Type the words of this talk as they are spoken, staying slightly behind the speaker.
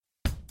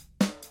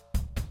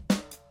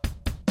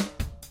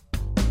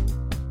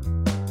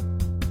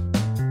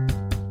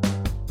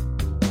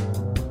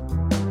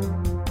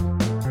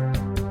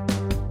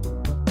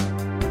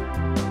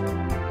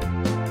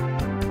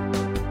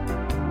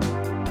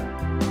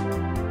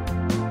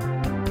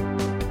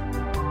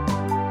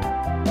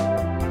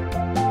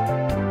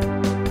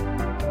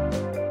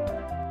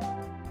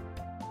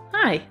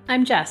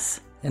I'm Jess.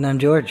 And I'm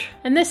George.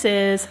 And this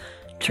is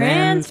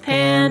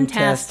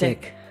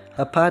Transpantastic,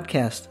 a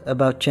podcast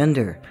about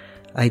gender,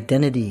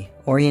 identity,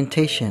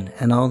 orientation,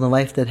 and all the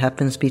life that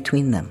happens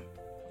between them.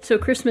 So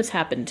Christmas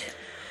happened.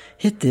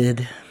 It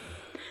did.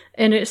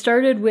 And it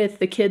started with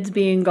the kids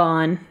being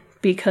gone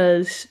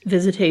because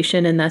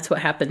visitation, and that's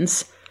what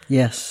happens.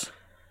 Yes.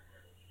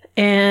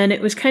 And it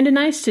was kind of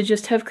nice to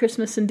just have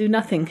Christmas and do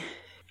nothing.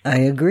 I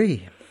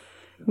agree.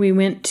 We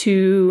went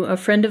to a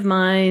friend of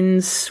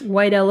mine's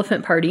white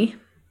elephant party.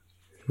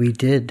 We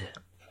did.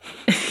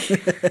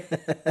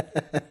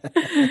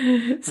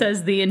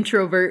 Says the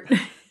introvert.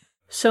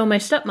 So my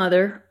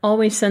stepmother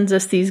always sends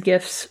us these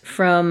gifts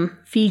from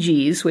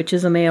Fiji's, which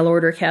is a mail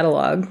order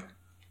catalog,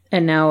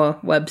 and now a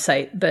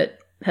website, but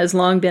has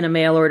long been a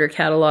mail order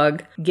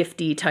catalog,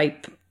 gifty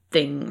type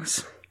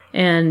things.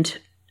 And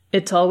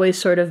it's always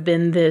sort of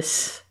been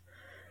this,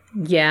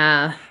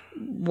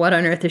 what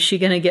on earth is she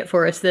going to get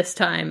for us this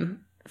time?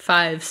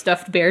 5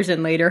 stuffed bears in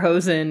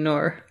lederhosen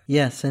or...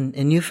 Yes,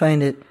 and you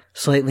find it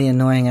slightly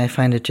annoying. I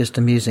find it just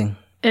amusing.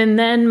 And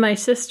then my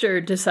sister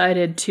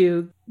decided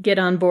to get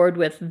on board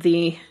with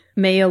the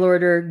mail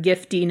order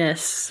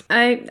giftiness.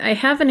 I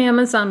have an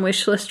Amazon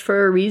wish list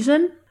for a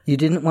reason. You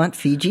didn't want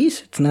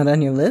Fiji's? It's not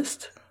on your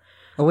list?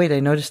 Oh, wait,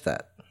 I noticed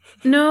that.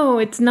 No,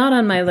 it's not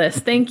on my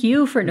list. Thank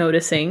you for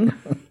noticing.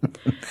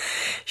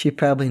 She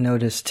probably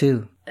noticed,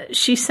 too.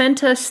 She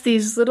sent us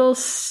these little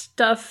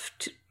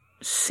stuffed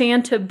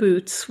Santa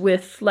boots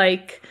with,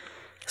 like...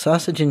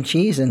 sausage and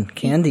cheese and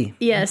candy.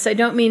 Yes, I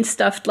don't mean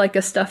stuffed like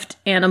a stuffed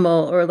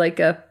animal or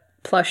like a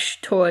plush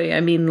toy. I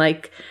mean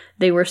like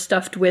they were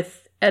stuffed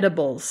with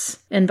edibles.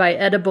 And by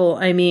edible,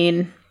 I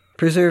mean...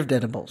 preserved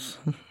edibles.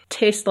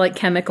 Taste like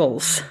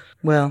chemicals.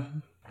 Well,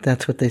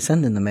 that's what they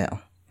send in the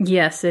mail.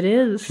 Yes, it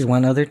is. If you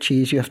want other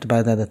cheese, you have to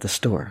buy that at the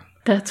store.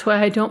 That's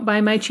why I don't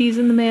buy my cheese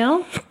in the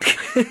mail.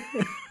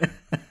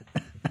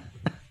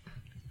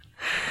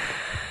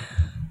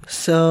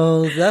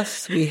 So,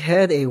 thus, we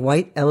had a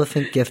white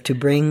elephant gift to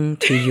bring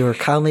to your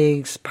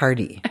colleague's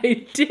party.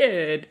 I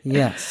did.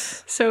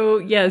 Yes. So,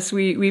 yes,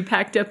 we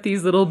packed up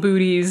these little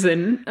booties,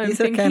 and these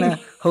are kind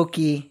of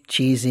hokey,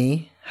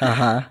 cheesy,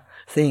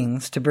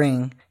 things to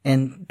bring,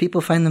 and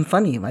people find them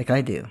funny, like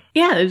I do.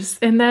 Yes,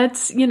 and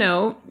that's,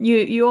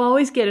 you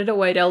always get at a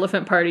white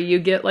elephant party, you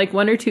get like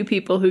 1 or 2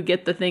 people who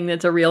get the thing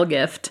that's a real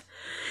gift.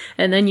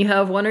 And then you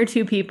have 1 or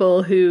 2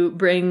 people who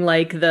bring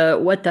like the,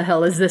 what the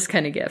hell is this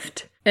kind of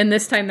gift? And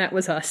this time that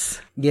was us.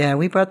 Yeah,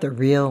 we brought the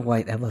real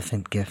white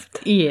elephant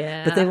gift.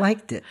 Yeah. But they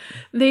liked it.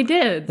 They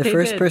did. The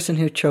first person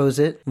who chose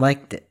it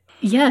liked it.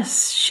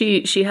 Yes,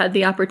 she had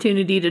the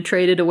opportunity to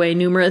trade it away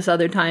numerous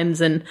other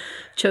times and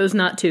chose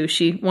not to.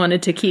 She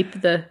wanted to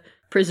keep the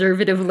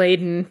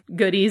preservative-laden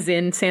goodies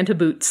in Santa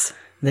boots.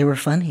 They were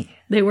funny.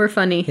 They were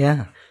funny.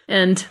 Yeah.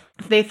 And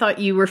they thought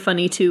you were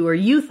funny too, or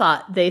you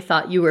thought they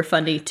thought you were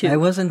funny too. I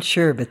wasn't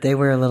sure, but they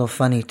were a little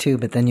funny too,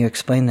 but then you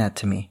explained that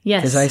to me.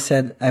 Yes. Because I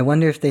said, I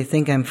wonder if they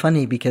think I'm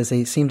funny because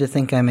they seem to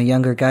think I'm a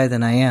younger guy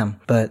than I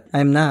am. But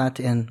I'm not,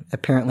 and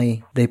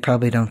apparently they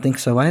probably don't think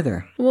so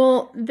either.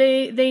 Well,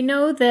 they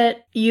know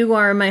that you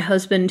are my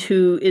husband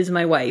who is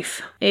my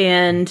wife,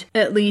 and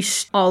at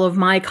least all of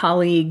my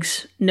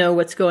colleagues know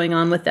what's going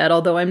on with that,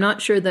 although I'm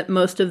not sure that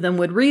most of them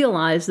would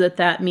realize that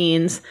that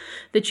means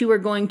that you are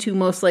going to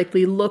most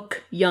likely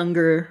look younger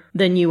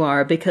than you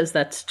are, because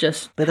that's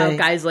just how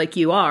guys like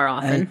you are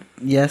often.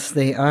 Yes,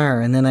 they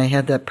are, and then I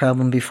had that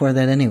problem before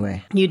that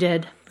anyway. You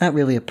did. Not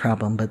really a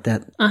problem, but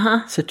that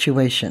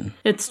situation.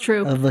 It's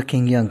true. Of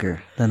looking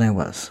younger than I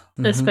was.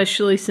 Mm-hmm.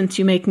 Especially since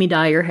you make me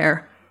dye your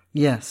hair.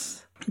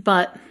 Yes.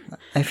 But...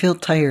 I feel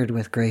tired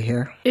with gray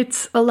hair.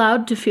 It's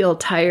allowed to feel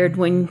tired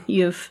when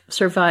you've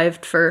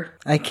survived for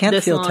I can't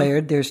this feel long.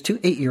 tired. There's 2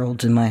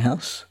 8-year-olds in my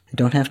house. I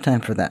don't have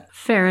time for that.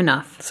 Fair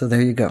enough. So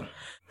there you go.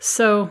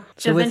 So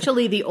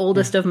eventually the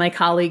oldest of my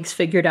colleagues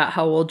figured out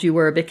how old you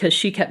were, because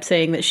she kept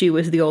saying that she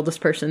was the oldest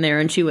person there,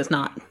 and she was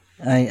not.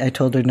 I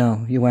told her,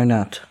 no, you are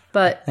not.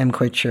 But I'm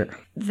quite sure.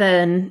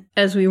 Then,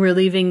 as we were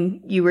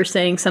leaving, you were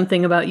saying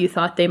something about you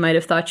thought they might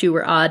have thought you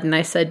were odd, and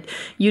I said,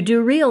 you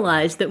do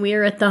realize that we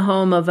are at the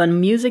home of a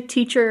music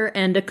teacher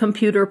and a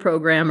computer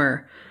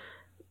programmer.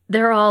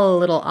 They're all a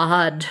little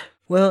odd.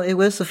 Well, it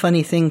was a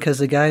funny thing because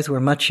the guys were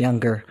much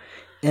younger.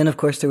 And, of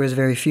course, there was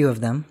very few of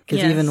them.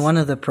 Because even one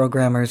of the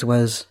programmers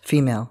was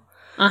female.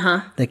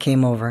 That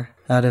came over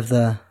out of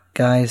the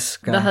guys.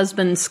 The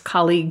husband's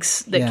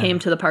colleagues that came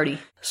to the party.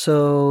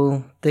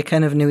 So they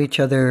kind of knew each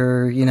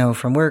other,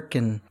 from work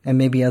and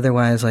maybe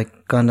otherwise,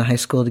 like gone to high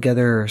school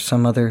together or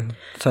some other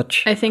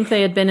such. I think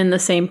they had been in the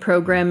same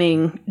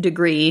programming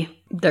degree,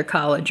 their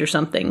college or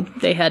something.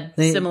 They had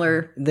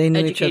similar They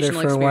knew each other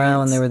for a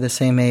while, and they were the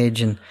same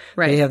age, and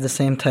they have the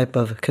same type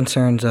of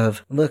concerns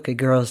of, look, a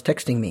girl is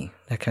texting me,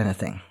 that kind of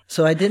thing.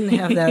 So I didn't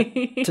have that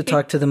to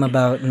talk to them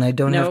about, and I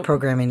don't have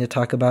programming to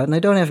talk about, and I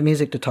don't have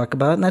music to talk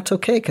about, and that's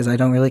okay, because I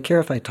don't really care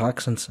if I talk,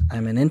 since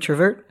I'm an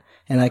introvert.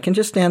 And I can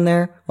just stand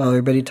there while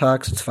everybody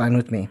talks. It's fine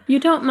with me. You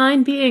don't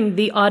mind being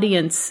the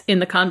audience in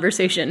the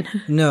conversation.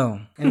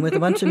 No. And with a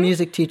bunch of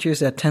music teachers,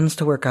 that tends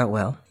to work out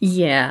well.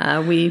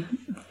 Yeah, we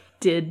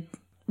did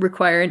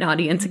require an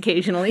audience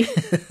occasionally.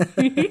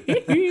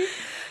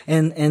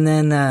 And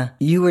then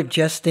you were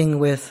jesting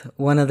with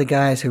one of the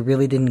guys who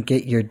really didn't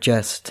get your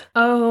jest.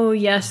 Oh,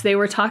 yes. They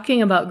were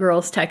talking about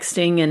girls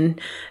texting and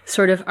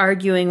sort of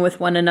arguing with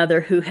one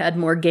another who had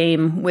more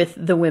game with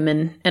the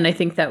women. And I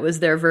think that was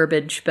their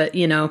verbiage, but,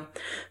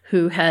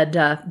 who had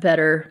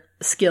better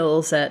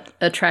skills at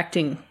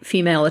attracting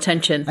female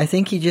attention. I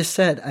think he just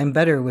said, I'm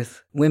better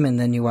with women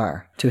than you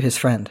are, to his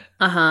friend.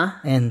 Uh-huh.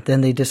 And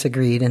then they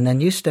disagreed, and then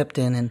you stepped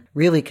in and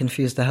really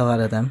confused the hell out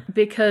of them.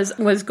 Because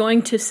I was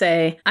going to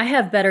say, I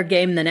have better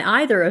game than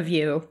either of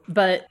you,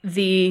 but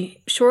the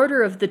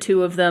shorter of the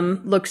two of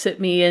them looks at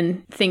me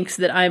and thinks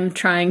that I'm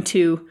trying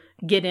to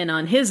get in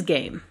on his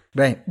game.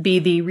 Right. Be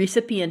the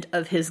recipient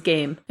of his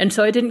game. And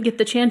so I didn't get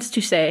the chance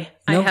to say,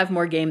 I have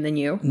more game than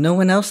you. No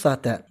one else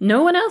thought that.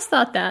 No one else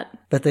thought that.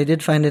 But they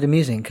did find it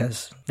amusing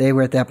because they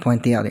were at that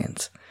point the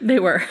audience. They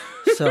were.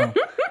 So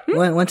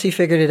once he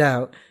figured it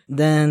out,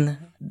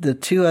 then the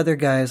two other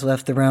guys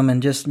left the room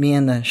and just me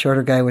and the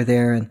shorter guy were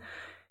there. And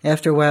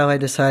after a while, I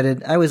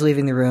decided I was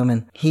leaving the room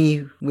and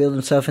he wheeled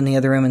himself in the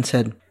other room and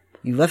said,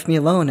 you left me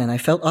alone and I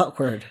felt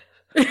awkward.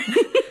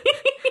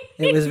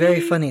 It was very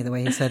funny the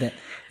way he said it.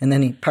 And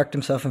then he parked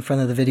himself in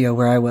front of the video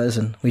where I was,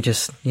 and we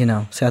just,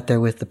 sat there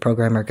with the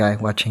programmer guy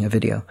watching a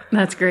video.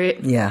 That's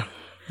great. Yeah,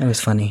 it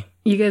was funny.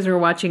 You guys were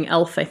watching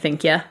Elf, I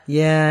think, yeah?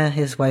 Yeah,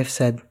 his wife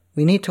said,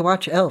 we need to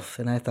watch Elf.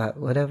 And I thought,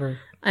 whatever.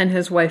 And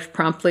his wife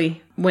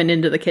promptly went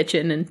into the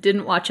kitchen and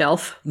didn't watch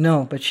Elf.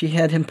 No, but she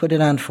had him put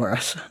it on for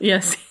us.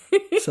 Yes.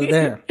 So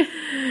there.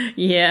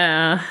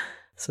 Yeah.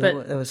 So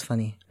that was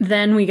funny.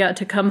 Then we got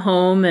to come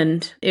home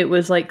and it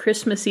was like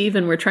Christmas Eve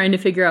and we're trying to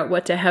figure out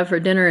what to have for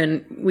dinner.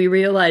 And we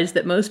realized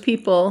that most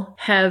people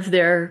have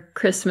their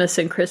Christmas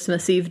and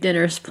Christmas Eve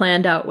dinners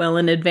planned out well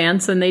in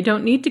advance and they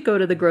don't need to go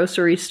to the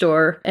grocery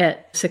store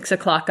at 6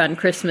 o'clock on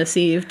Christmas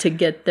Eve to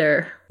get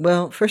their...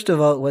 Well, first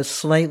of all, it was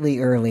slightly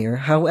earlier.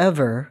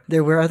 However,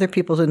 there were other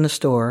people in the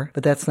store,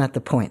 but that's not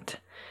the point.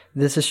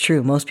 This is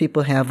true. Most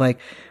people have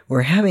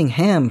we're having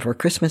ham for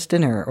Christmas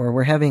dinner, or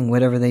we're having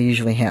whatever they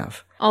usually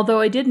have. Although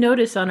I did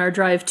notice on our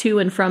drive to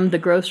and from the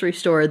grocery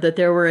store that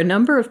there were a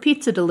number of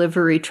pizza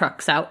delivery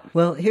trucks out.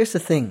 Well, here's the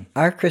thing.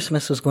 Our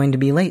Christmas was going to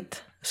be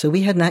late, so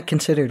we had not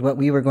considered what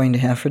we were going to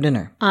have for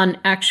dinner. On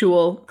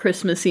actual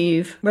Christmas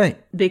Eve.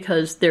 Right.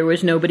 Because there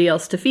was nobody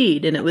else to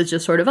feed, and it was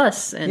just sort of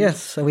us. And yes,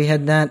 so we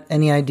had not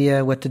any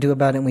idea what to do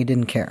about it, and we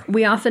didn't care.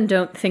 We often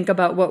don't think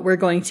about what we're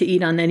going to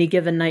eat on any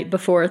given night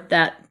before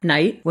that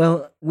night.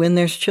 Well, when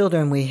there's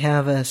children, we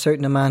have a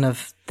certain amount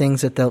of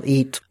things that they'll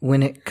eat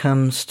when it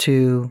comes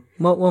to,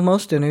 well,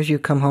 most dinners, you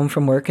come home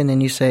from work and then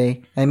you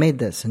say, I made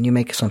this, and you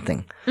make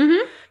something.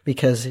 Mm-hmm.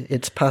 Because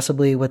it's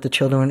possibly what the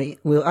children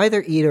will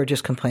either eat or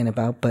just complain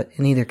about, but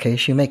in either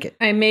case, you make it.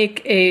 I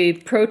make a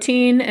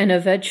protein and a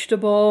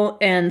vegetable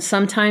and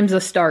sometimes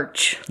a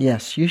starch.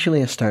 Yes,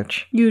 usually a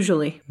starch.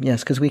 Usually.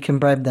 Yes, because we can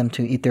bribe them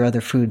to eat their other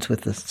foods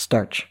with the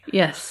starch.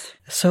 Yes.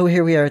 So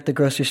here we are at the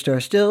grocery store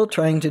still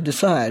trying to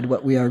decide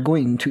what we are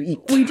going to eat.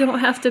 We don't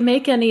have to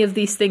make any of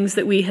these things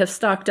that we have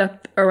stocked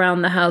up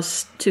around the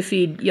house to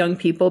feed young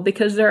people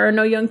because there are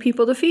no young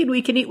people to feed.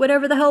 We can eat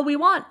whatever the hell we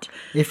want.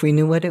 If we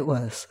knew what it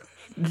was.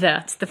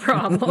 That's the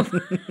problem.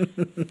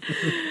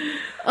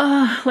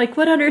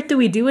 What on earth do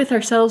we do with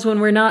ourselves when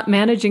we're not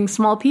managing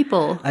small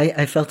people?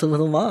 I felt a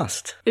little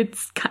lost.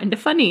 It's kind of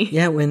funny.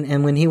 Yeah,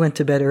 when he went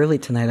to bed early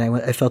tonight,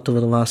 I felt a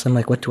little lost. I'm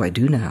like, what do I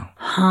do now?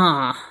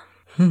 Huh.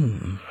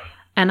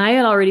 And I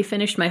had already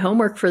finished my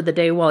homework for the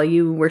day while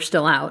you were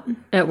still out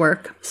at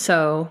work.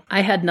 So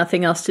I had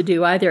nothing else to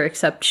do either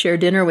except share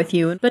dinner with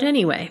you. But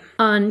anyway,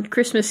 on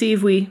Christmas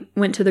Eve, we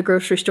went to the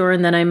grocery store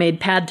and then I made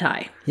pad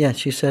thai. Yeah,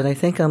 she said, I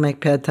think I'll make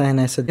pad thai. And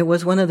I said, it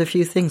was one of the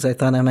few things I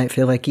thought I might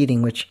feel like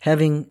eating, which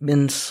having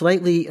been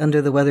slightly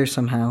under the weather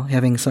somehow,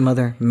 having some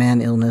other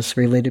man illness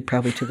related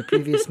probably to the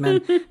previous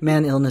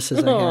man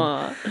illnesses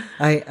I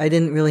had, I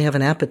didn't really have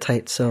an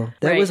appetite. So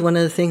that was one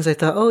of the things I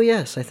thought, oh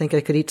yes, I think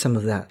I could eat some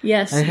of that.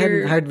 Yes. I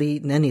hadn't hardly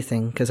eaten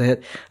anything because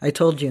I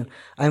told you,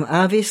 I'm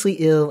obviously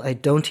ill. I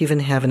don't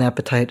even have an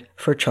appetite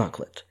for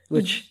chocolate.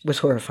 Which was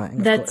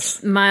horrifying.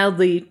 That's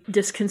mildly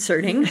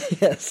disconcerting.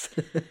 Yes.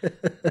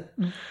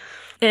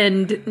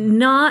 And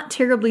not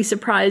terribly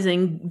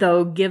surprising,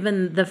 though,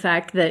 given the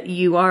fact that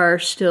you are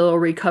still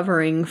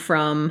recovering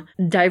from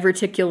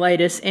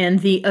diverticulitis and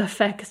the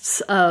effects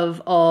of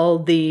all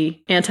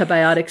the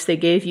antibiotics they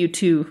gave you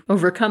to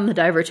overcome the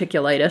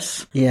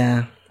diverticulitis.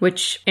 Yeah.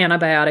 Which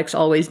antibiotics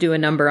always do a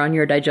number on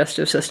your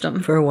digestive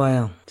system. For a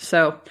while.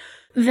 So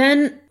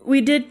then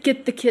we did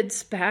get the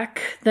kids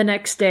back the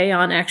next day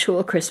on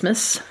actual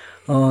Christmas.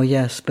 Oh,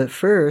 yes. But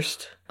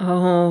first,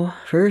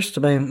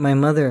 my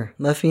mother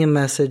left me a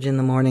message in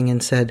the morning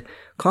and said,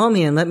 call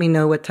me and let me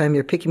know what time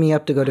you're picking me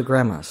up to go to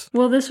Grandma's.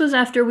 Well, this was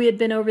after we had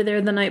been over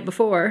there the night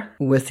before.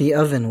 With the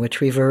oven,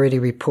 which we've already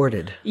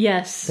reported.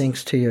 Yes.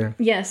 Thanks to your...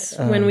 Yes,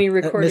 when we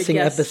recorded missing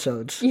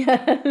episodes.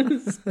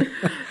 Yes.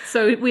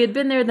 So we had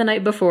been there the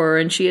night before,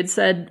 and she had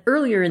said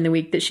earlier in the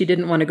week that she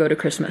didn't want to go to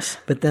Christmas.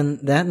 But then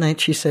that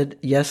night she said,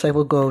 yes, I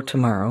will go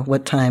tomorrow.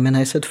 What time? And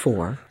I said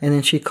 4. And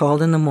then she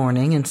called in the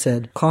morning and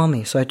said, call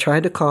me. So I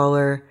tried to call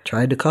her.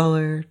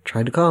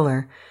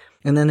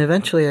 And then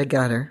eventually I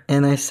got her,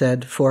 and I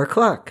said 4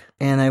 o'clock.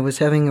 And I was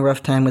having a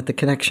rough time with the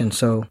connection,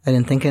 so I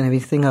didn't think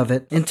anything of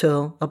it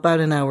until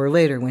about an hour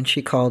later when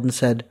she called and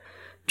said,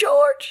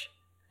 George,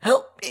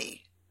 help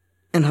me,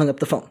 and hung up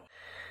the phone.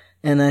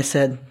 And I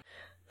said,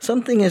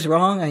 something is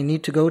wrong. I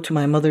need to go to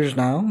my mother's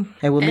now.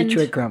 I will meet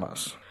you at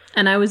Grandma's.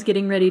 And I was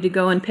getting ready to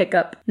go and pick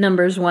up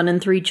numbers 1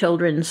 and 3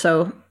 children,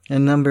 so...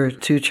 And number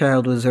 2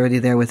 child was already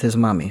there with his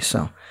mommy,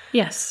 so...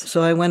 Yes.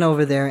 So I went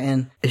over there,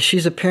 and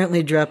she's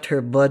apparently dropped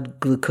her blood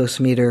glucose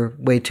meter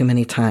way too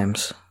many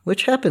times,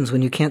 which happens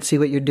when you can't see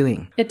what you're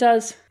doing. It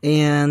does.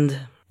 And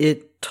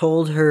it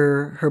told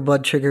her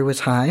blood sugar was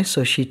high,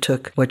 so she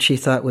took what she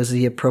thought was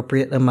the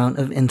appropriate amount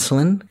of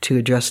insulin to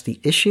address the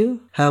issue.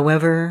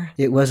 However,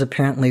 it was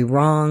apparently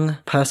wrong,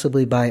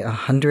 possibly by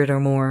 100 or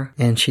more,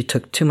 and she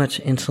took too much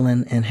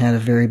insulin and had a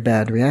very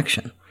bad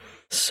reaction.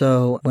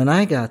 So when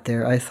I got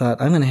there, I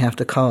thought, I'm going to have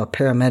to call a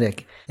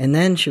paramedic. And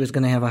then she was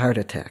going to have a heart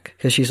attack.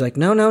 Because she's like,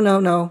 no.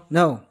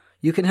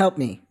 You can help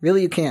me.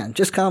 Really, you can.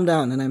 Just calm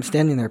down. And I'm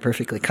standing there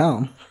perfectly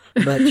calm.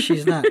 But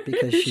she's not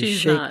because she's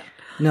shaking. Not.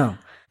 No.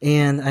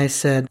 And I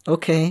said,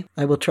 okay,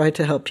 I will try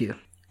to help you.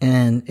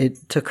 And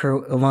it took her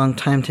a long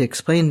time to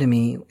explain to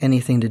me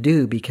anything to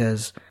do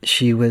because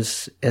she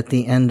was at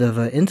the end of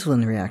an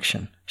insulin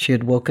reaction. She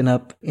had woken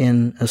up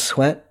in a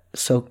sweat.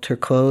 Soaked her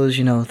clothes,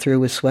 through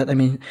with sweat. I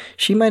mean,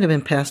 she might have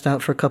been passed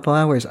out for a couple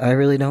hours. I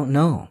really don't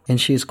know.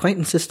 And she was quite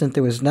insistent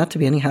there was not to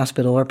be any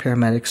hospital or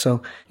paramedics.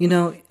 So,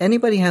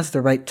 anybody has the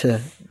right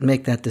to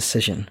make that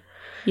decision.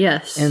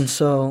 Yes. And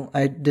so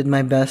I did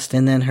my best,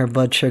 and then her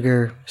blood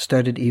sugar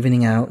started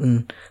evening out,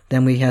 and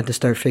then we had to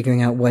start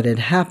figuring out what had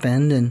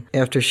happened. And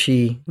after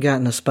she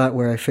got in a spot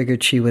where I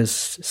figured she was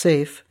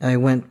safe, I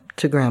went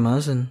to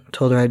Grandma's and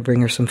told her I'd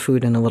bring her some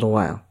food in a little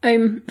while.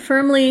 I'm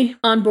firmly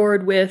on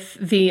board with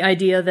the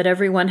idea that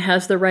everyone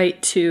has the right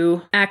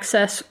to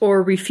access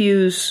or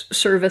refuse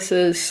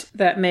services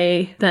that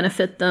may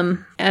benefit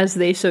them as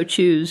they so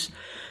choose.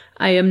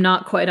 I am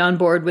not quite on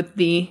board with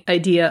the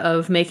idea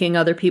of making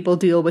other people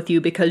deal with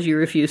you because you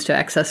refuse to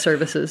access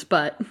services,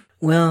 but...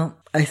 Well,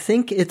 I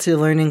think it's a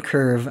learning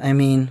curve. I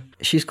mean,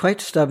 she's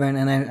quite stubborn,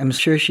 and I'm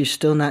sure she's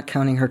still not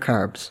counting her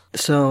carbs.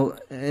 So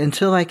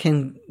until I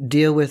can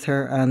deal with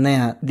her on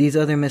that, these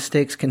other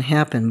mistakes can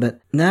happen.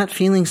 But not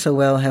feeling so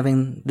well,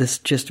 having this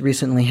just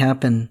recently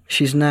happen,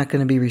 she's not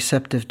going to be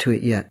receptive to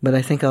it yet. But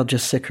I think I'll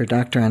just sick her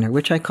doctor on her,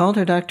 which I called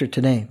her doctor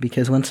today,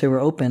 because once they were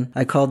open,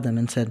 I called them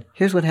and said,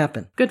 here's what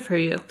happened. Good for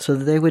you. So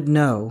that they would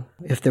know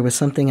if there was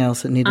something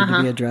else that needed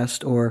to be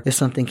addressed or if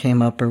something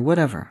came up or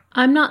whatever.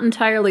 I'm not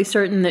entirely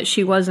certain that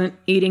she wasn't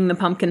eating the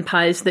pumpkin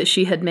pies that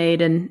she had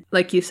made and,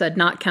 like you said,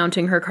 not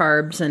counting her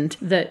carbs and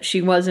that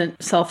she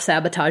wasn't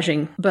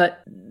self-sabotaging,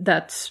 but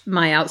that's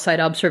my outside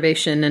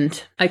observation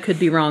and I could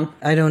be wrong.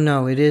 I don't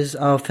know. It is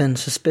often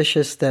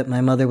suspicious that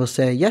my mother will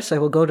say, yes, I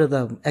will go to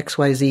the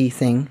XYZ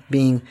thing,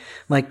 being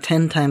like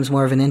 10 times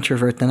more of an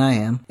introvert than I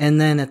am, and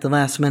then at the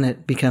last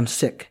minute becomes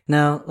sick.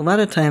 Now, a lot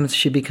of times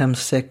she becomes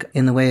sick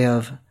in the way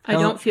of, I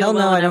don't feel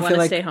well and I want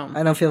to stay home.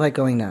 I don't feel like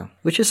going now,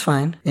 which is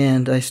fine.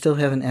 And I still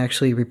haven't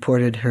actually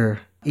reported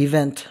her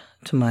event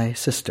to my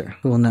sister,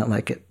 who will not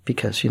like it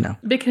because,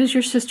 Because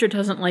your sister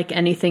doesn't like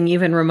anything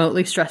even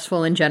remotely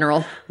stressful in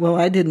general. Well,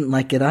 I didn't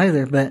like it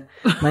either, but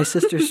my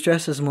sister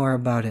stresses more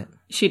about it.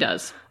 She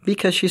does.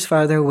 Because she's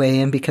farther away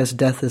and because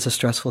death is a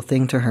stressful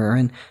thing to her.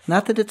 And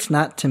not that it's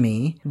not to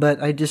me,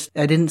 but I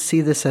didn't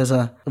see this as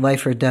a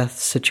life or death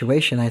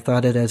situation. I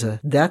thought it as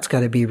that's got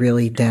to be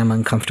really damn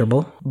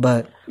uncomfortable.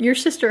 But your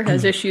sister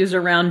has issues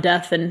around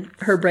death and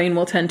her brain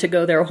will tend to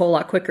go there a whole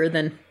lot quicker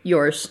than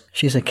yours.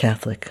 She's a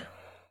Catholic.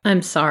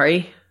 I'm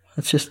sorry.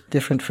 It's just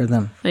different for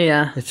them.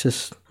 Yeah. It's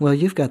just, well,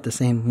 you've got the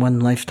same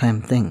one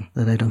lifetime thing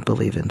that I don't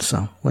believe in,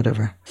 so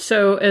whatever.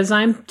 So as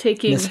I'm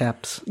taking...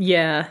 mishaps.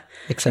 Yeah.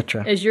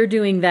 Etc. As you're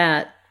doing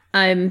that,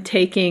 I'm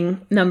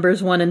taking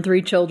numbers 1 and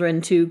 3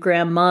 children to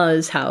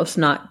Grandma's house,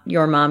 not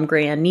your mom,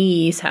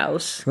 Granny's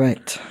house.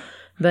 Right.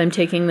 But I'm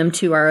taking them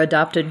to our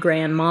adopted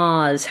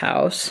grandma's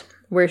house,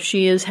 where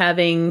she is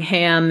having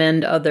ham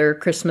and other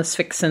Christmas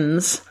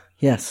fixins.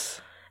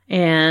 Yes.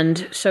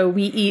 And so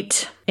we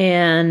eat,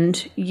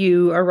 and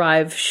you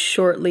arrive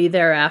shortly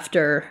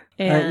thereafter.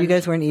 And you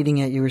guys weren't eating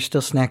yet. You were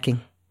still snacking.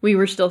 We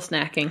were still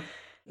snacking.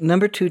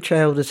 Number 2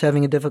 child was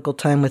having a difficult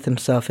time with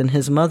himself, and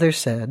his mother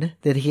said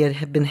that he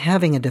had been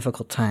having a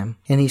difficult time,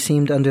 and he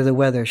seemed under the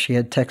weather. She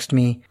had texted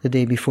me the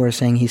day before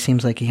saying he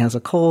seems like he has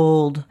a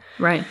cold.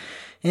 Right.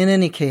 In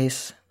any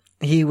case,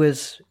 he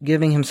was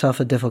giving himself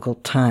a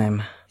difficult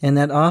time. And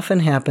that often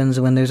happens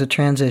when there's a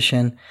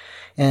transition.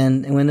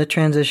 And when the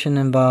transition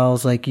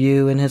involves like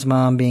you and his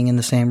mom being in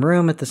the same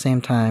room at the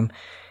same time,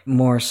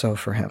 more so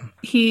for him.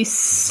 He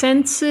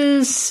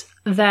senses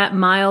that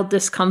mild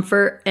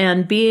discomfort,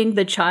 and being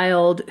the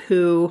child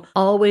who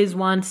always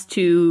wants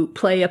to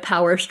play a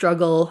power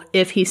struggle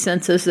if he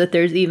senses that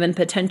there's even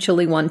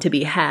potentially one to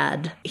be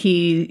had,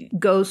 he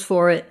goes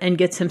for it and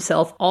gets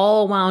himself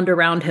all wound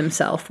around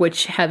himself,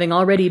 which, having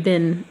already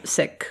been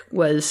sick,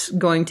 was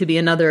going to be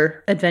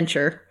another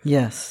adventure.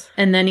 Yes.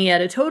 And then he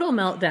had a total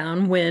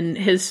meltdown when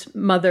his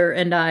mother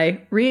and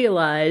I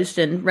realized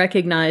and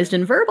recognized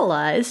and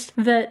verbalized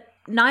that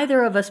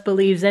neither of us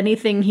believes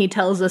anything he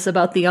tells us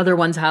about the other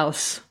one's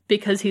house,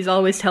 because he's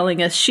always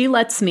telling us, she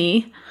lets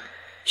me,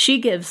 she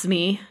gives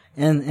me.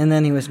 And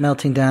then he was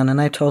melting down, and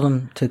I told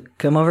him to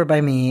come over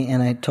by me,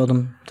 and I told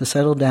him to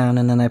settle down,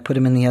 and then I put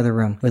him in the other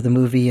room with a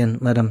movie and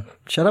let him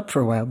shut up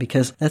for a while,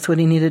 because that's what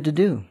he needed to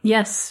do.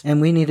 Yes. And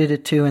we needed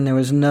it too, and there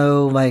was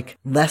no,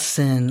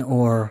 lesson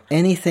or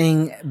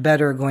anything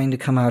better going to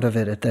come out of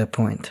it at that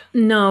point.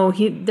 No,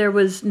 there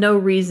was no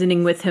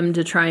reasoning with him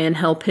to try and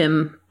help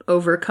him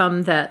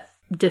overcome that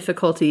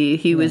difficulty.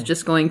 He was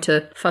just going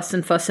to fuss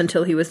and fuss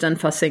until he was done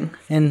fussing.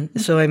 And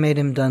so I made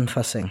him done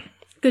fussing.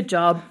 Good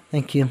job.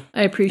 Thank you.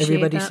 I appreciate that.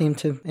 Everybody seemed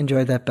to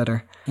enjoy that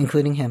better,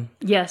 including him.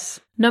 Yes.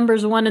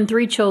 Numbers 1 and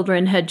 3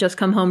 children had just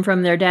come home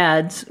from their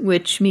dads,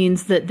 which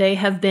means that they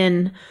have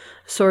been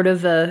sort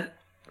of a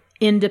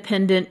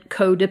independent,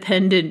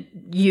 codependent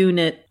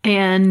unit,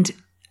 and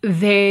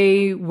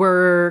they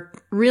were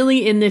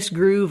really in this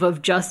groove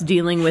of just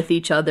dealing with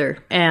each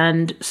other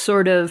and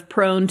sort of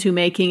prone to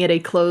making it a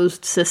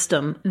closed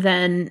system.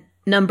 Then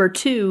number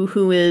 2,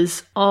 who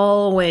is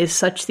always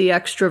such the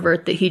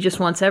extrovert that he just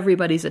wants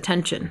everybody's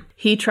attention,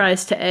 he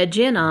tries to edge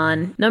in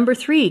on, number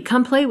 3,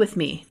 come play with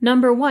me.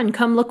 Number 1,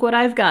 come look what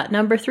I've got.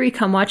 Number 3,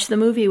 come watch the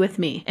movie with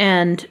me.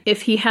 And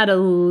if he had a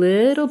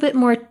little bit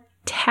more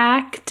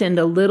tact and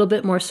a little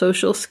bit more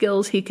social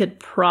skills, he could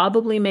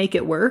probably make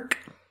it work.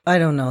 I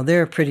don't know.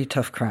 They're a pretty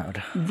tough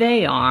crowd.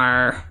 They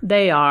are.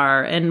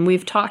 And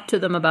we've talked to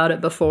them about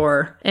it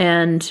before.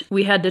 And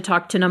we had to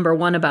talk to number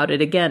 1 about it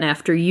again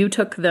after you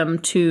took them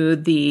to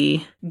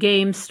the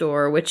game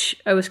store, which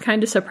I was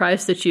kind of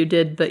surprised that you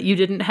did, but you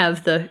didn't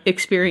have the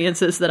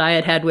experiences that I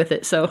had had with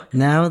it. So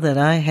now that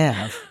I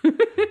have,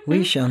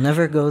 we shall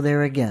never go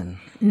there again.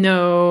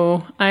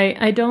 No,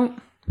 I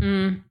don't.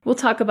 We'll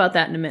talk about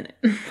that in a minute.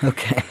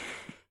 Okay.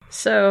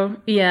 So,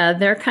 yeah,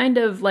 they're kind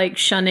of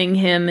shunning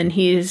him, and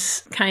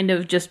he's kind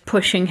of just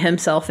pushing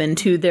himself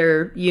into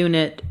their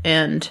unit.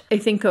 And I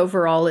think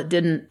overall it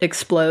didn't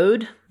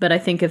explode, but I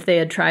think if they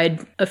had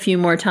tried a few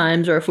more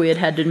times, or if we had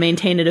had to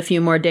maintain it a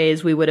few more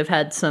days, we would have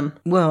had some.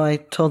 Well, I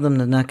told them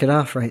to knock it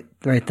off right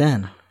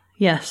then.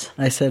 Yes.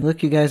 I said,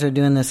 look, you guys are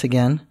doing this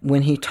again.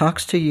 When he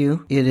talks to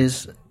you, it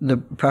is the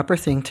proper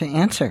thing to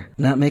answer,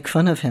 not make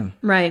fun of him.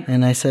 Right.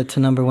 And I said to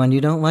number 1, you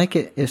don't like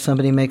it if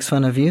somebody makes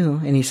fun of you.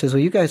 And he says,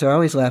 well, you guys are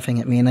always laughing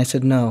at me. And I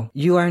said, no,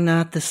 you are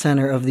not the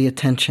center of the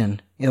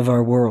attention of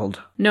our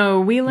world. No,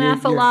 we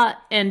laugh a lot,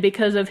 and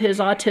because of his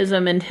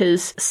autism and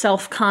his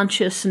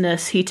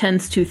self-consciousness, he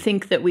tends to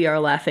think that we are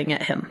laughing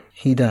at him.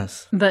 He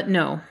does. But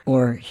no.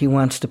 Or he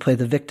wants to play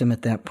the victim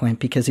at that point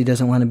because he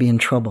doesn't want to be in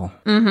trouble.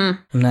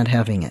 Mm-hmm. I'm not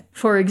having it.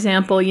 For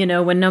example,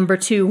 when number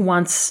 2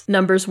 wants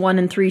numbers 1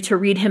 and 3 to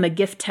read him a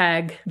gift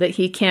tag that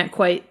he can't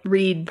quite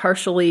read,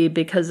 partially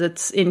because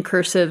it's in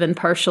cursive and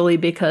partially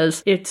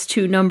because it's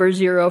to number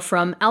 0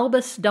 from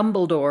Albus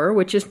Dumbledore,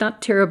 which is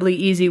not terribly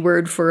easy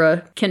word for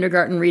a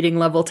kindergarten reading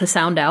level to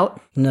sound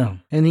out. No.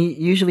 And he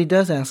usually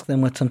does ask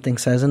them what something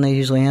says, and they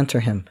usually answer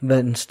him. But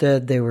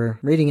instead, they were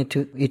reading it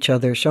to each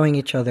other, showing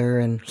each other,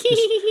 and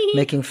just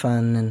making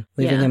fun and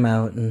leaving him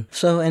out. And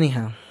so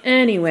anyhow.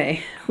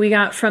 Anyway, we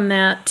got from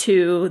that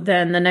to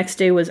then the next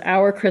day was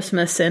our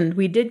Christmas, and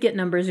we did get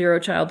number 0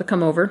 child to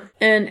come over.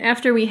 And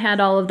after we had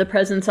all of the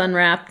presents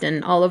unwrapped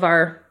and all of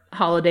our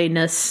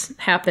holidayness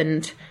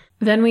happened,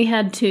 then we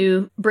had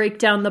to break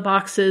down the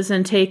boxes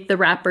and take the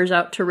wrappers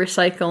out to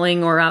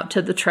recycling or out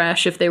to the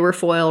trash if they were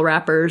foil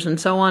wrappers, and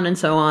so on and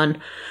so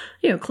on.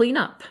 Clean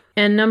up.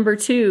 And number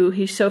 2,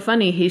 he's so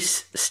funny,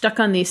 he's stuck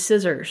on these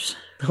scissors.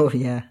 Oh,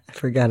 yeah. I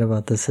forgot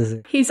about the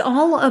scissors. He's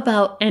all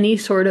about any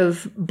sort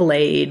of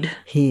blade.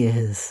 He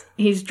is.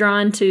 He's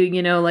drawn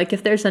to,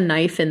 if there's a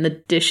knife in the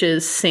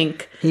dishes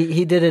sink.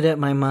 He did it at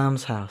my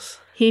mom's house.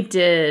 He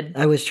did.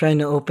 I was trying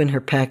to open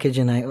her package,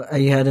 and I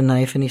had a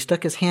knife, and he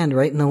stuck his hand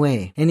right in the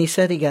way. And he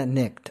said he got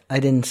nicked.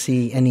 I didn't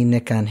see any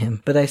nick on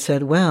him. But I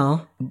said,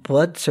 well,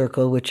 blood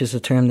circle, which is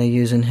a term they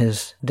use in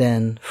his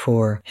den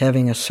for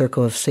having a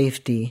circle of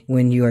safety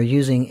when you are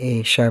using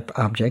a sharp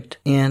object.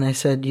 And I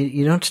said,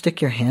 you don't stick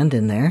your hand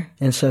in there.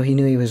 And so he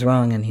knew he was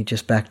wrong, and he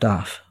just backed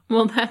off.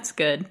 Well, that's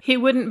good. He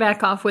wouldn't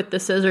back off with the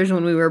scissors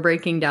when we were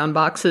breaking down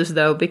boxes,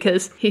 though,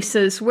 because he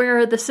says, where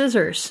are the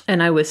scissors?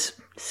 And I was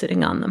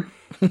sitting on them.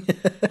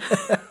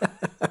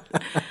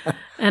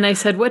 And I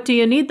said, what do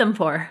you need them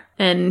for?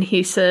 And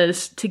he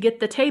says, to get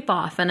the tape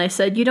off. And I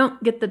said, you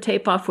don't get the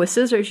tape off with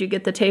scissors. You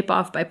get the tape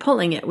off by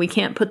pulling it. We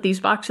can't put these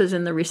boxes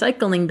in the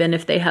recycling bin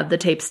if they have the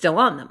tape still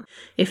on them.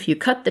 If you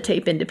cut the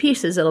tape into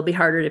pieces, it'll be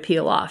harder to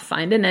peel off.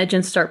 Find an edge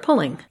and start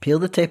pulling. Peel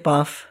the tape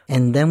off,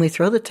 and then we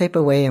throw the tape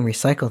away and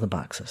recycle the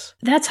boxes.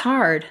 That's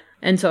hard.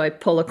 And so I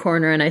pull a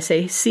corner and I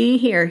say, see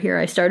here,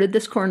 I started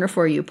this corner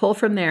for you. Pull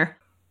from there.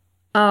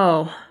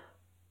 Oh,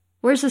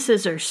 where's the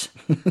scissors?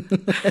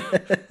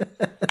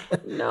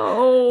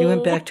 No. He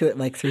went back to it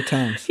like 3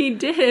 times. He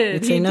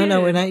did. He'd say,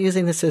 no, we're not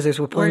using the scissors.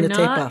 We're pulling the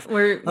tape off.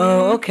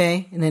 Oh,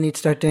 okay. And then he'd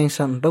start doing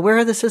something. But where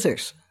are the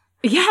scissors?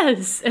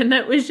 Yes. And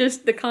that was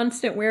just the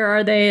constant, where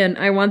are they? And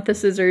I want the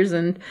scissors.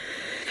 And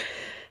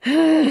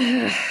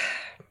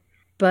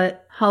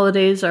but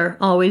holidays are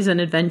always an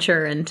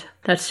adventure, and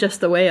that's just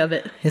the way of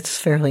it. It's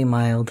fairly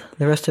mild.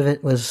 The rest of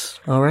it was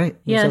all right.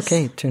 It was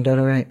okay. It turned out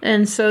all right.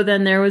 And so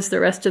then there was the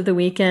rest of the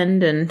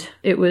weekend, and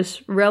it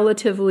was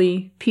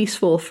relatively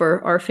peaceful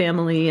for our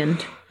family.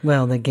 And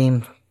well, the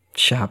game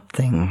shop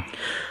thing.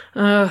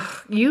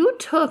 You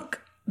took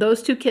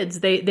those 2 kids,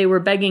 they were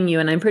begging you,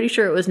 and I'm pretty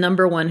sure it was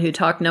number 1 who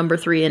talked number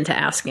 3 into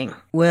asking.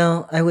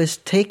 Well, I was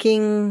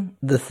taking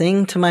the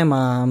thing to my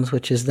mom's,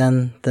 which is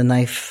then the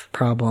knife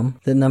problem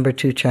that number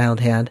 2 child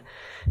had,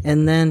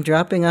 and then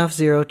dropping off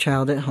 0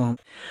 child at home.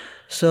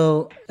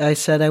 So I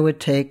said I would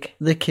take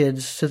the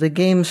kids to the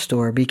game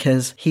store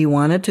because he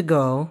wanted to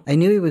go. I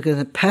knew he was going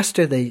to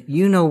pester the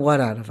you-know-what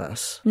out of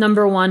us.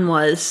 Number 1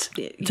 was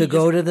to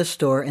go to the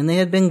store, and they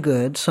had been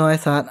good, so I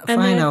thought,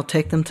 fine, I'll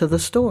take them to the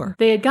store.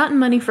 They had gotten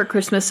money for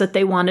Christmas that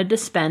they wanted to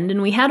spend,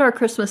 and we had our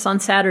Christmas on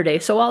Saturday,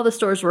 so all the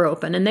stores were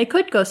open, and they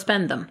could go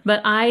spend them.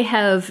 But I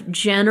have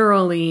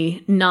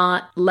generally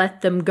not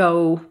let them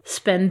go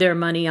spend their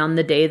money on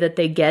the day that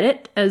they get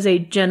it as a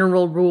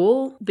general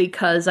rule,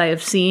 because I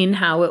have seen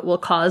how it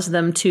will cause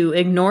them to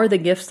ignore the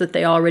gifts that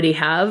they already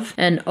have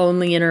and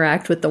only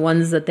interact with the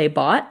ones that they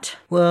bought.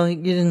 Well,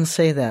 you didn't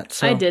say that.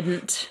 So I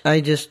didn't.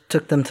 I just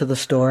took them to the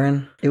store,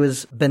 and it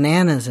was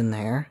bananas in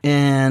there.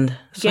 And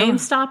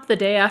GameStop the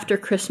day after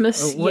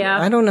Christmas? Yeah.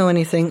 I don't know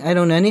anything. I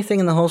don't know anything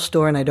in the whole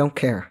store, and I don't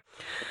care.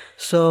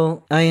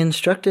 So I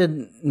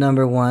instructed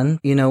number 1,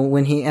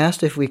 when he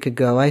asked if we could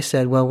go, I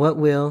said, well, what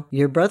will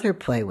your brother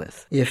play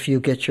with if you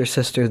get your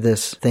sister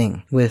this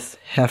thing with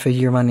half of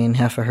your money and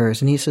half of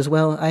hers? And he says,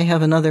 well, I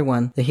have another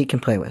one that he can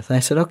play with. I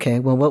said, okay,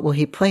 well, what will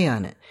he play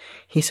on it?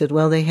 He said,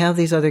 well, they have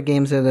these other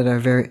games there that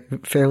are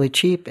fairly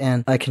cheap,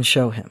 and I can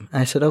show him.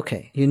 I said,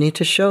 okay, you need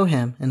to show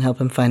him and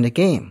help him find a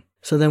game.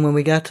 So then when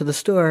we got to the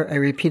store, I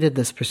repeated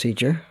this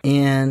procedure,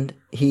 and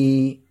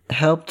he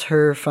helped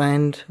her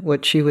find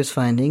what she was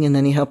finding, and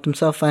then he helped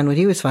himself find what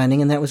he was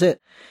finding, and that was it.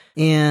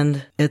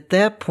 And at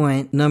that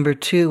point, number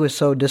 2 was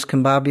so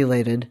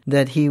discombobulated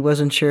that he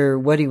wasn't sure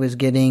what he was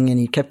getting, and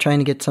he kept trying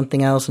to get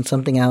something else,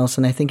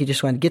 and I think he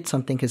just wanted to get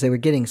something because they were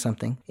getting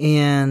something.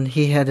 And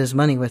he had his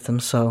money with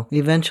him, so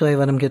eventually I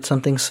let him get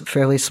something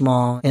fairly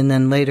small, and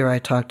then later I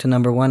talked to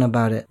number 1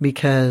 about it,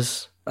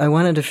 because I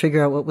wanted to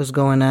figure out what was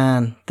going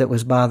on that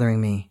was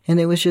bothering me. And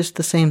it was just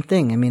the same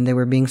thing. I mean, they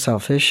were being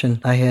selfish, and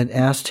I had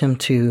asked him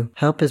to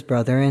help his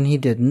brother, and he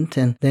didn't.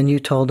 And then you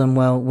told him,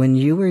 well, when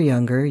you were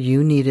younger,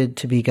 you needed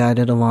to be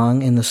guided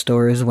along in the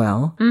store as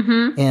well.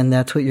 Mm-hmm. And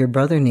that's what your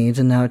brother needs,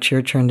 and now it's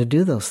your turn to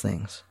do those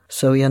things.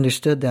 So he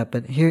understood that.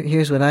 But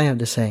here's what I have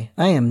to say.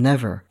 I am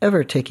never,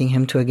 ever taking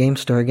him to a game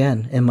store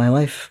again in my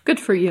life. Good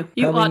for you.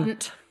 You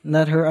oughtn't.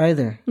 Not her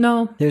either.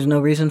 No. There's no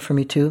reason for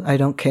me to. I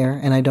don't care,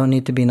 and I don't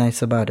need to be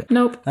nice about it.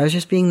 Nope. I was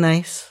just being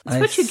nice. That's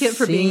what you get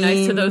for being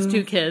nice to those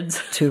 2 kids.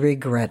 To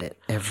regret it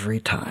every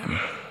time.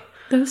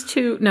 Those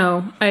 2,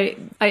 no.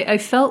 I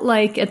felt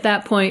like at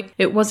that point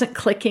it wasn't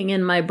clicking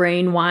in my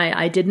brain why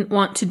I didn't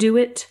want to do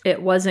it.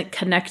 It wasn't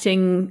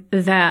connecting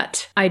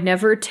that I'd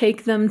never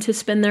take them to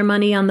spend their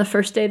money on the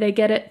first day they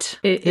get it.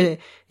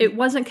 It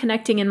wasn't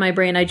connecting in my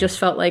brain. I just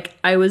felt like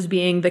I was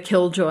being the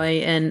killjoy,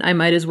 and I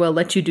might as well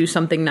let you do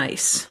something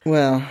nice.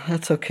 Well,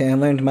 that's okay. I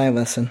learned my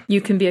lesson. You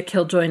can be a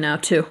killjoy now,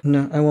 too.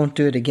 No, I won't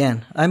do it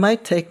again. I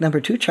might take number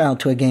 2 child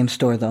to a game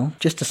store, though,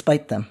 just to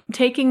spite them.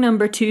 Taking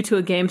number 2 to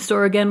a game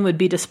store again would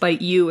be to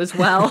spite you as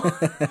well.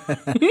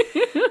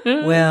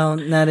 Well,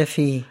 not if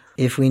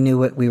we knew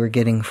what we were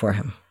getting for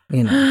him.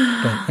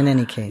 But in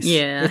any case,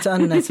 it's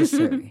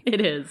unnecessary.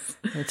 It is.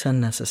 It's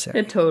unnecessary.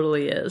 It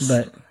totally is.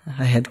 But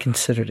I had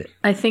considered it.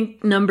 I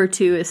think number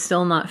 2 is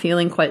still not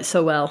feeling quite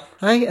so well.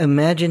 I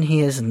imagine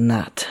he is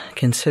not,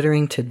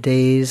 considering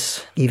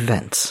today's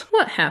events.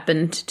 What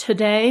happened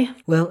today?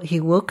 Well, he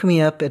woke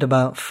me up at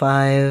about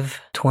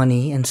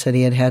 5:20 and said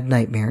he had had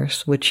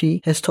nightmares, which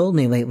he has told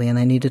me lately, and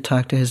I need to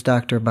talk to his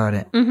doctor about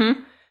it.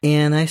 Mm-hmm.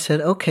 And I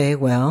said, okay,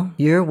 well,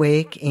 you're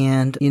awake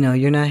and,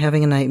 you're not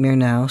having a nightmare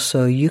now,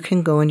 so you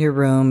can go in your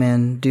room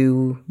and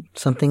do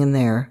something in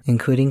there,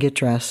 including get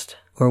dressed,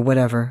 or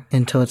whatever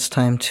until it's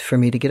time for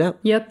me to get up.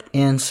 Yep.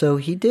 And so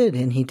he did,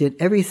 and he did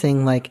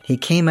everything. Like, he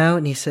came out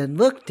and he said,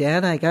 look,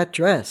 Dad, I got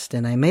dressed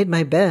and I made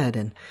my bed.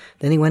 And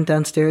then he went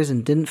downstairs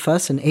and didn't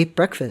fuss and ate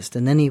breakfast.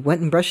 And then he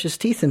went and brushed his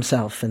teeth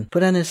himself and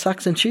put on his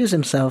socks and shoes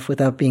himself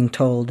without being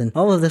told. And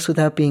all of this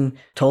without being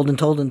told,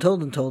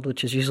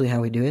 which is usually how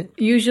we do it.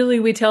 Usually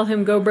we tell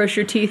him, go brush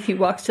your teeth. He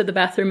walks to the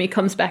bathroom. He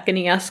comes back and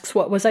he asks,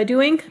 what was I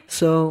doing?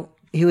 So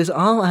he was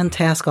all on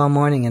task all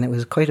morning, and it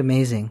was quite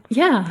amazing.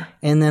 Yeah.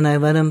 And then I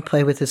let him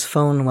play with his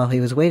phone while he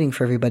was waiting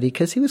for everybody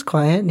because he was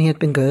quiet and he had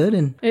been good.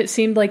 And it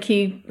seemed like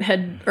he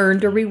had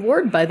earned a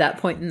reward by that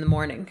point in the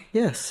morning.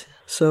 Yes.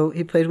 So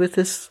he played with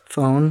his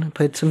phone,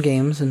 played some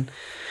games, and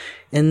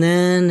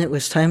then it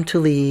was time to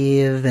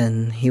leave,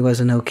 and he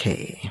wasn't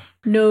okay.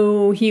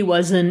 No, he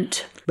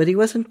wasn't. But he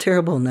wasn't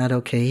terrible, not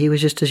okay. He was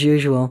just as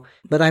usual.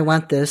 But I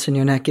want this, and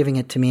you're not giving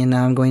it to me, and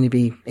now I'm going to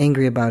be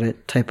angry about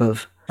it type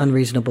of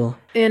unreasonable.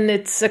 And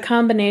it's a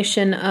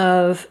combination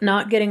of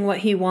not getting what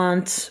he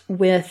wants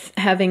with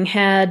having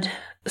had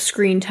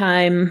screen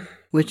time.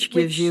 Which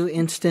gives you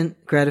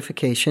instant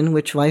gratification,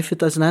 which life it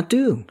does not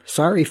do.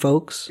 Sorry,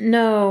 folks.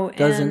 No,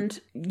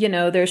 doesn't.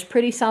 And, there's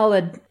pretty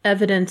solid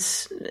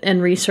evidence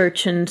and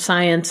research and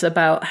science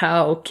about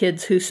how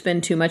kids who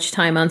spend too much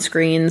time on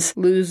screens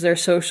lose their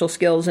social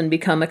skills and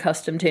become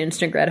accustomed to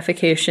instant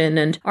gratification.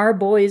 And our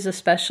boys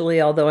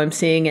especially, although I'm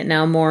seeing it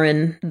now more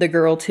in the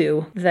girl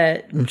too,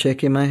 that... I'm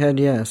shaking my head,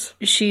 yes.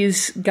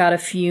 She's got a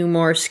few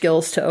more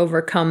skills to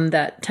overcome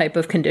that type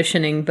of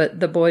conditioning, but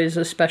the boys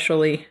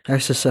especially... are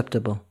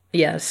susceptible.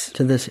 Yes.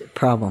 To this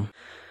problem.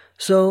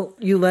 So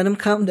you let him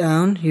calm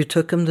down. You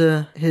took him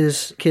to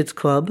his kids'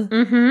 club.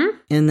 Mm-hmm.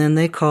 And then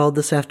they called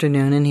this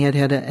afternoon, and he had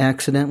an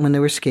accident when they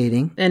were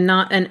skating. And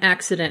not an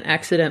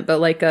accident, but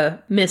like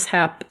a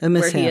mishap.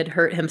 Where he had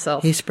hurt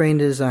himself. He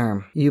sprained his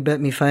arm. You bet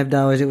me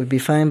 $5 it would be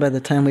fine by the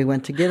time we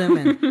went to get him,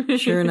 and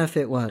sure enough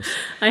it was.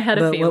 I had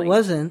a feeling. But what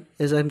wasn't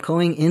is I'm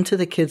going into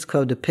the kids'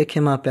 club to pick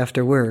him up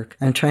after work.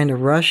 I'm trying to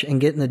rush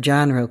and get in the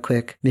John real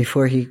quick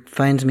before he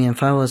finds me and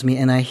follows me,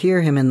 and I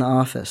hear him in the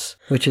office,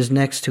 which is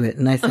next to it,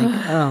 and I think,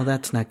 oh,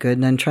 that's not good.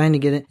 And I'm trying to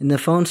get it, and the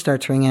phone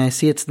starts ringing. I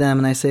see it's them,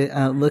 and I say,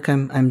 look,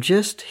 I'm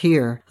just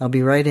here. I'll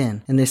be right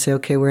in. And they say,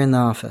 okay, we're in the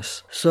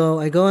office.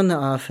 So I go in the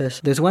office.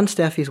 There's one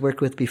staff he's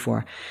worked with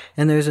before,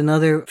 and there's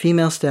another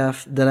female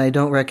staff that I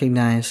don't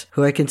recognize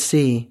who I can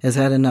see has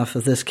had enough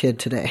of this kid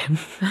today.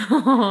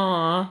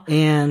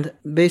 And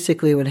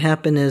basically what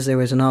happened is there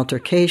was an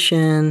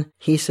altercation.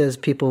 He says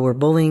people were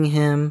bullying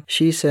him.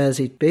 She says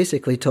he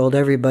basically told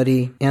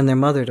everybody and their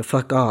mother to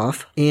fuck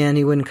off, and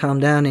he wouldn't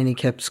calm down, and he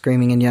kept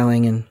screaming and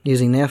yelling and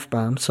using the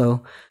F-bomb.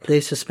 So they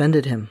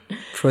suspended him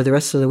for the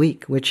rest of the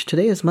week, which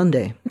today is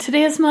Monday.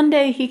 Today is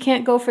Monday. He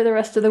can't go for the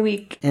rest of the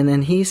week. And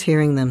then he's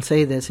hearing them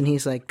say this, and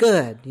he's like,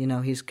 good,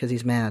 because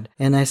he's mad.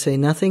 And I say,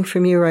 nothing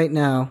from you right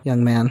now,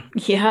 young man.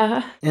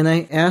 Yeah. And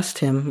I asked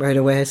him right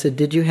away, I said,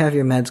 did you have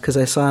your meds? Because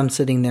I saw him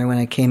sitting there when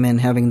I came in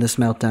having this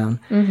meltdown.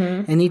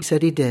 Mm-hmm. And he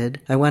said he did.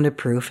 I wanted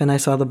proof, and I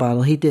saw the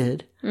bottle. He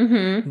did.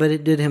 Mm-hmm. But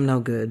it did him no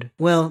good.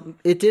 Well,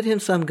 it did him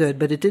some good,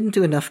 but it didn't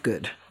do enough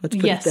good. Let's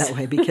put it that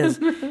way, because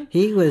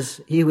he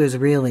was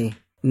really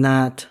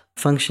not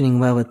functioning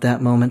well at that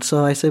moment.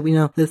 So I said,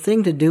 the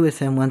thing to do with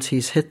him once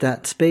he's hit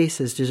that space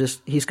is to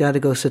he's got to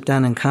go sit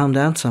down and calm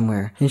down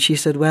somewhere. And she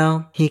said,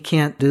 well, he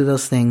can't do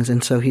those things,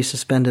 and so he's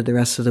suspended the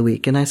rest of the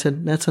week. And I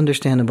said, that's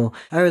understandable.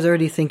 I was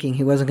already thinking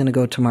he wasn't going to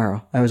go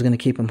tomorrow. I was going to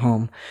keep him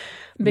home.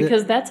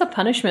 Because that's a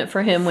punishment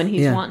for him when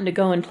he's wanting to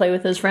go and play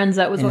with his friends.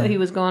 That was what he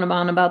was going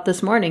on about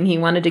this morning. He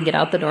wanted to get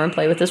out the door and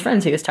play with his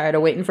friends. He was tired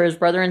of waiting for his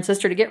brother and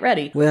sister to get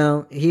ready.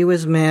 Well, he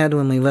was mad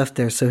when we left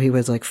there, so he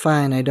was like,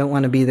 fine, I don't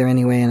want to be there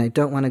anyway, and I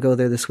don't want to go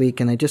there this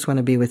week, and I just want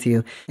to be with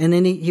you. And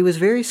then he was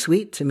very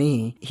sweet to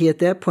me. He, at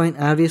that point,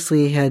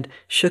 obviously had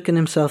shooken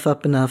himself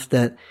up enough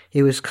that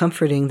it was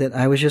comforting that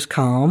I was just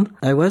calm.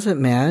 I wasn't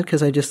mad,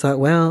 because I just thought,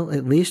 well,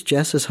 at least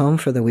Jess is home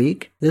for the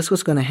week. This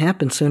was going to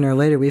happen sooner or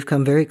later. We've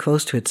come very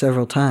close to it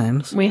several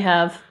times. We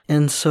have.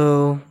 And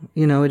so,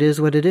 it is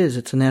what it is.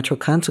 It's a natural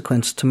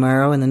consequence.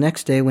 Tomorrow and the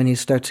next day when he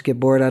starts to get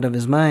bored out of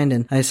his mind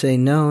and I say,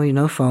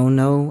 no phone,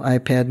 no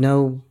iPad,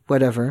 no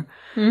whatever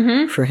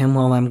for him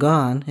while I'm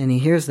gone, and he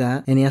hears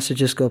that and he has to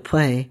just go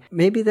play,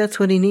 maybe that's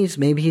what he needs.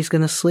 Maybe he's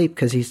going to sleep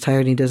because he's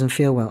tired and he doesn't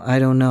feel well. I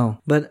don't know.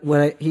 But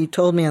he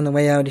told me on the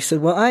way out, he said,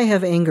 well, I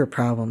have anger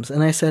problems.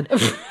 And I said,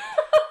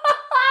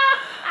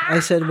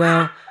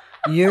 well,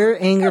 your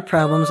anger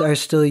problems are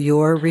still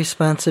your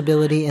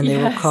responsibility, and they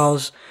will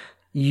cause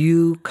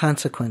you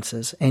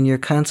consequences, and your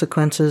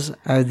consequences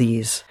are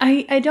these.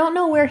 I don't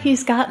know where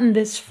he's gotten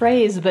this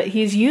phrase, but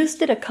he's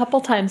used it a couple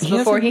times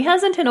before. He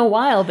hasn't in a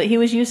while, but he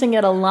was using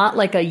it a lot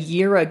like a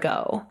year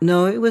ago.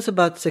 No, it was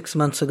about 6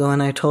 months ago,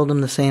 and I told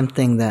him the same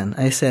thing then.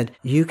 I said,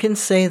 you can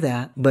say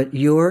that, but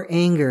your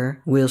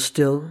anger will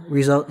still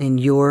result in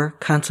your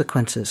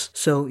consequences.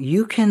 So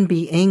you can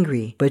be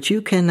angry, but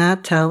you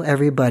cannot tell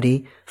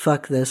everybody,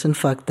 fuck this and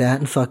fuck that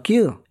and fuck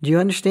you. Do you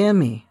understand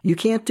me? You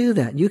can't do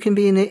that. You can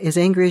be as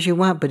angry as you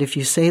want, but if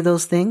you say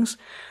those things,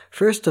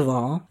 first of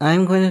all,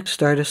 I'm going to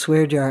start a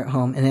swear jar at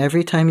home, and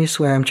every time you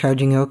swear, I'm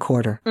charging you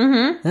 $0.25.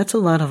 Mm-hmm. That's a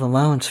lot of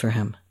allowance for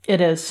him. It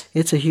is.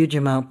 It's a huge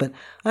amount, but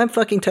I'm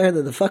fucking tired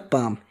of the fuck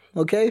bomb,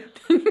 okay?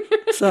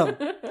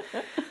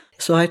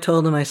 So I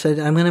told him, I said,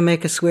 I'm going to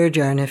make a swear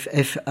jar, and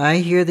if I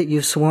hear that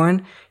you've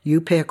sworn, you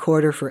pay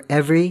 $0.25 for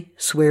every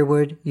swear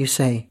word you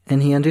say.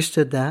 And he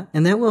understood that,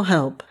 and that will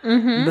help.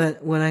 Mm-hmm.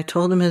 But what I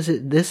told him is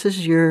that this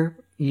is your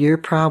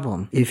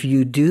problem. If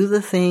you do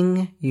the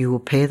thing, you will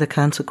pay the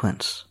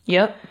consequence.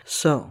 Yep.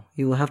 So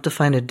you will have to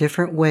find a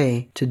different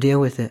way to deal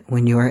with it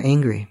when you are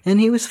angry. And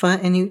he was fine,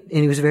 and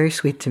he was very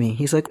sweet to me.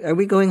 He's like, are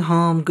we going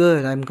home?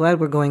 Good. I'm glad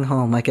we're going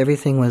home. Like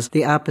everything was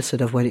the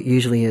opposite of what it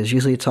usually is.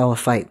 Usually it's all a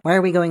fight. Why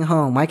are we going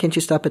home? Why can't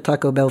you stop at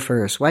Taco Bell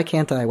first? Why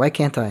can't I? Why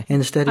can't I?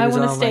 And instead he was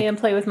all like, I want to stay and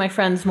play with my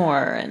friends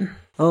more. And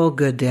oh,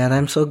 good, Dad.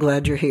 I'm so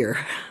glad you're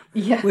here.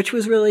 Yeah. Which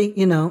was really,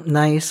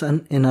 nice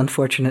in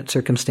unfortunate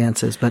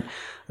circumstances, but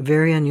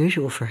very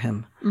unusual for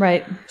him.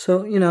 Right.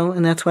 So,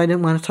 and that's why I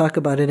didn't want to talk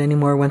about it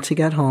anymore once he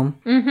got home.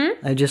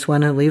 Mm-hmm. I just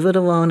want to leave it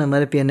alone and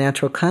let it be a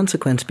natural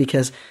consequence,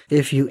 because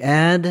if you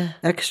add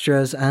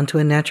extras onto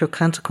a natural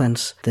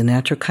consequence, the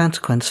natural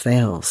consequence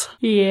fails.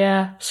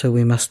 Yeah. So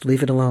we must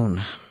leave it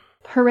alone.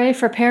 Hooray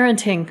for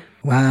parenting.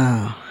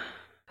 Wow.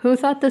 Who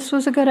thought this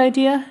was a good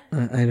idea?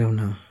 I don't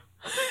know.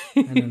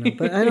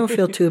 But I don't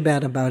feel too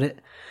bad about it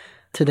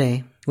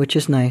today, which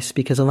is nice,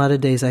 because a lot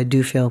of days I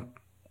do feel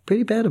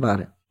pretty bad about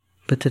it.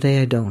 But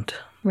today I don't.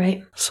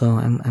 Right. So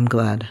I'm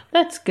glad.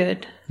 That's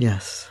good.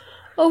 Yes.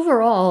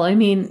 Overall, I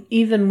mean,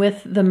 even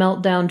with the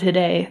meltdown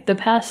today, the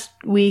past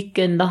week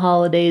and the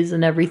holidays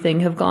and everything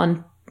have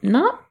gone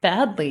not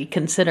badly,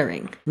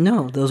 considering.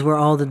 No, those were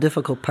all the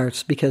difficult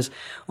parts, because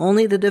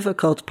only the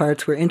difficult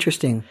parts were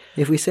interesting.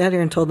 If we sat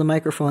here and told the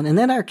microphone, and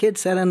then our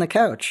kids sat on the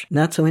couch,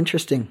 not so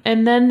interesting.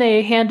 And then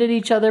they handed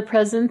each other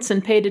presents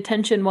and paid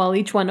attention while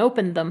each one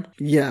opened them.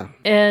 Yeah.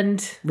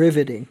 And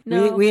riveting.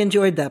 No, we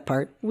enjoyed that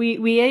part.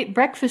 We ate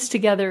breakfast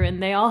together,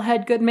 and they all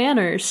had good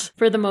manners,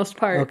 for the most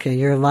part. Okay,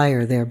 you're a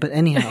liar there, but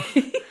anyhow.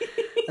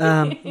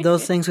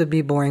 Those things would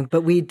be boring,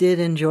 but we did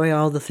enjoy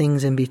all the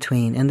things in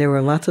between, and there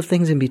were lots of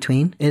things in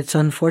between. It's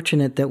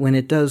unfortunate that when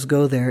it does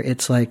go there,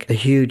 it's like a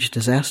huge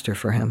disaster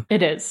for him.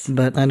 It is.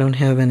 But I don't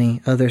have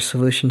any other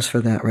solutions for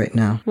that right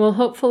now. Well,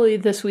 hopefully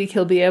this week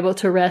he'll be able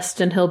to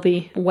rest, and he'll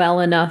be well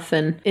enough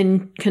and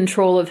in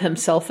control of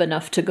himself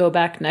enough to go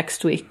back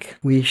next week.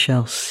 We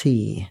shall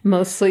see.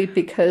 Mostly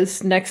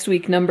because next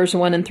week numbers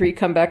 1 and 3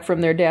 come back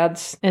from their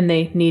dads, and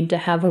they need to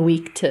have a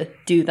week to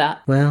do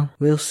that. Well,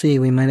 we'll see.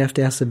 We might have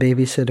to ask the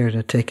babysitter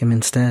to take him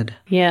instead.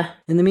 Yeah.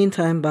 In the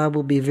meantime, Bob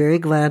will be very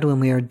glad when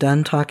we are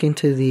done talking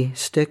to the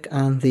stick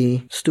on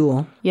the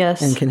stool.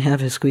 Yes. And can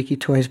have his squeaky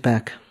toys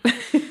back.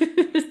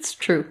 It's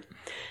true.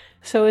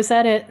 So is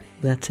that it?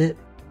 That's it.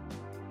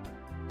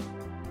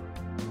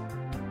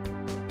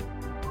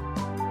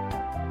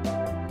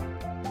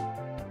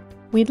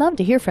 We'd love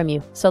to hear from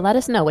you, so let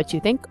us know what you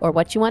think or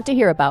what you want to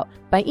hear about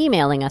by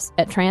emailing us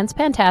at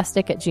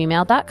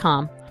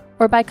transpantastic@gmail.com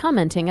or by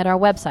commenting at our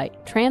website,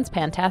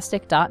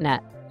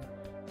 transpantastic.net.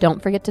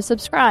 Don't forget to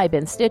subscribe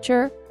in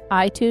Stitcher,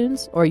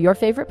 iTunes, or your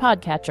favorite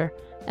podcatcher,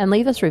 and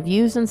leave us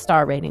reviews and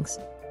star ratings.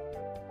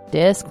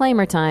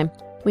 Disclaimer time.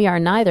 We are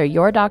neither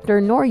your doctor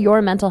nor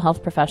your mental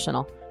health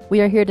professional. We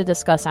are here to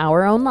discuss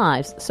our own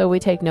lives, so we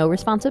take no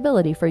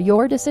responsibility for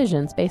your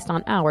decisions based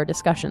on our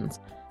discussions.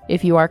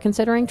 If you are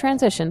considering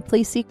transition,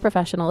 please seek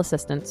professional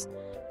assistance.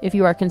 If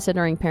you are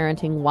considering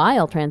parenting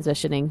while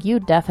transitioning, you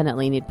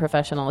definitely need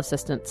professional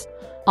assistance.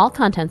 All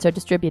contents are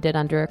distributed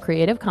under a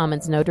Creative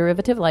Commons no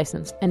derivative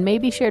license and may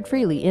be shared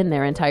freely in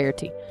their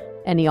entirety.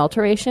 Any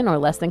alteration or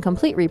less than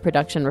complete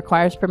reproduction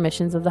requires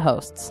permissions of the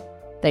hosts.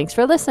 Thanks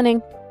for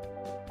listening.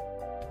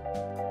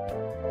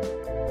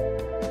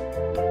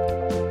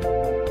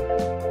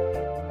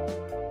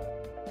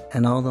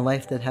 And all the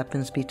life that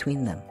happens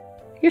between them.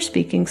 You're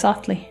speaking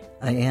softly.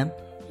 I am?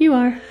 You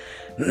are.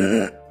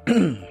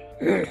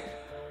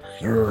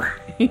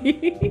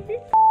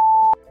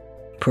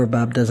 Poor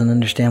Bob doesn't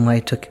understand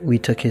why we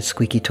took his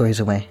squeaky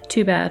toys away.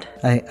 Too bad.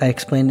 I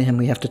explained to him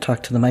we have to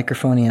talk to the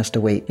microphone. He has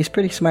to wait. He's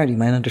pretty smart. He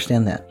might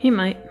understand that. He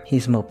might.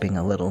 He's moping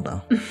a little,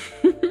 though.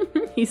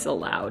 He's so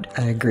loud.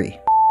 I agree.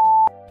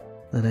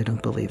 That I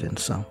don't believe in,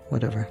 so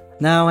whatever.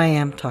 Now I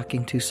am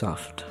talking too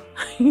soft.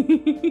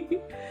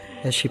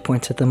 As she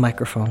points at the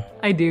microphone.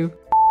 I do.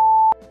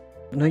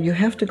 No, you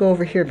have to go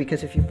over here,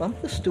 because if you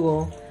bump the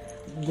stool,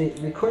 the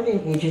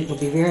recording agent will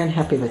be very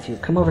unhappy with you.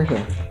 Come over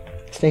here.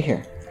 Stay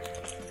here.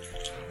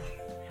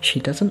 She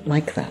doesn't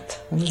like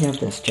that. Let me have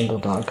this, Jingle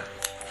Dog.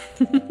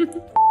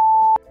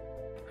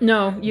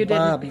 No, you didn't.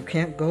 Bob, you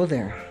can't go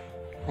there.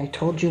 I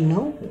told you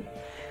no.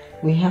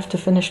 We have to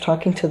finish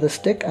talking to the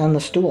stick on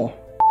the stool.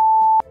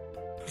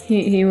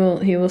 He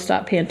will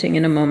stop panting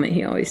in a moment.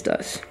 He always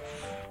does.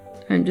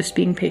 I'm just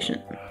being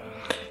patient.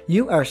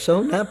 You are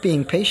so not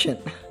being patient.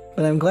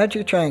 But I'm glad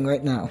you're trying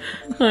right now.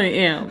 I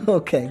am.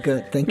 Okay,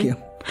 good. Thank you.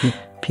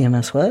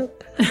 PMS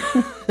what?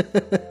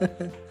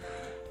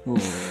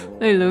 Oh.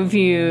 I love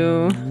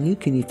you. You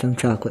can eat some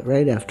chocolate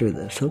right after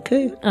this,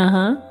 okay?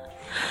 Uh-huh.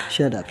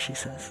 Shut up, she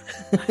says.